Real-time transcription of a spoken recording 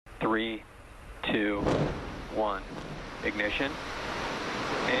3, 2, 1. Ignition.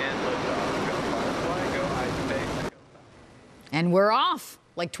 And liftoff. Go Firefly, go iSpace. And we're off.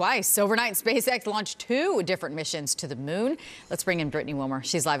 Like twice. Overnight, SpaceX launched 2 different missions to the moon. Let's bring in Brittany Wilmer.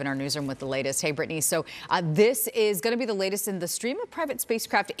 She's live in our newsroom with the latest. Hey, Brittany. So this is going to be the latest in the stream of private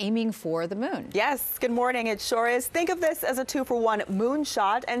spacecraft aiming for the moon. Yes. Good morning. It sure is. Think of this as a 2-for-1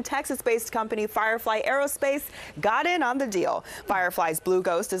 moonshot, and Texas-based company Firefly Aerospace got in on the deal. Firefly's Blue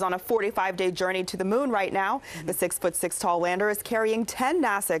Ghost is on a 45-day journey to the moon right now. The 6'6" tall lander is carrying 10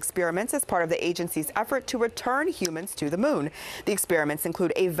 NASA experiments as part of the agency's effort to return humans to the moon. The experiments include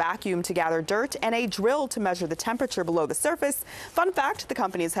a vacuum to gather dirt and a drill to measure the temperature below the surface. Fun fact, the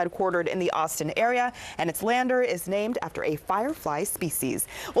company is headquartered in the Austin area, and its lander is named after a firefly species.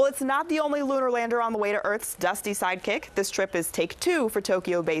 Well, it's not the only lunar lander on the way to Earth's dusty sidekick. This trip is take 2 for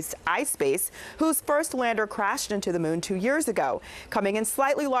Tokyo-based iSpace, whose first lander crashed into the moon 2 years ago. Coming in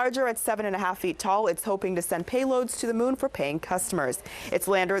slightly larger at 7.5 feet tall, it's hoping to send payloads to the moon for paying customers. Its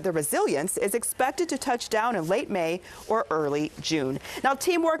lander, the Resilience, is expected to touch down in late May or early June. Now,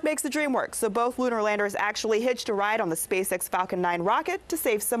 teamwork makes the dream work, so both lunar landers actually hitched a ride on the SpaceX Falcon 9 rocket to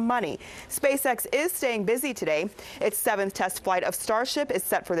save some money. SpaceX is staying busy today. Its 7th test flight of Starship is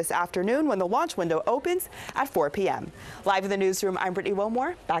set for this afternoon when the launch window opens at 4 p.m. Live in the newsroom, I'm Brittany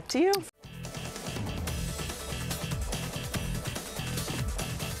Wilmore. Back to you.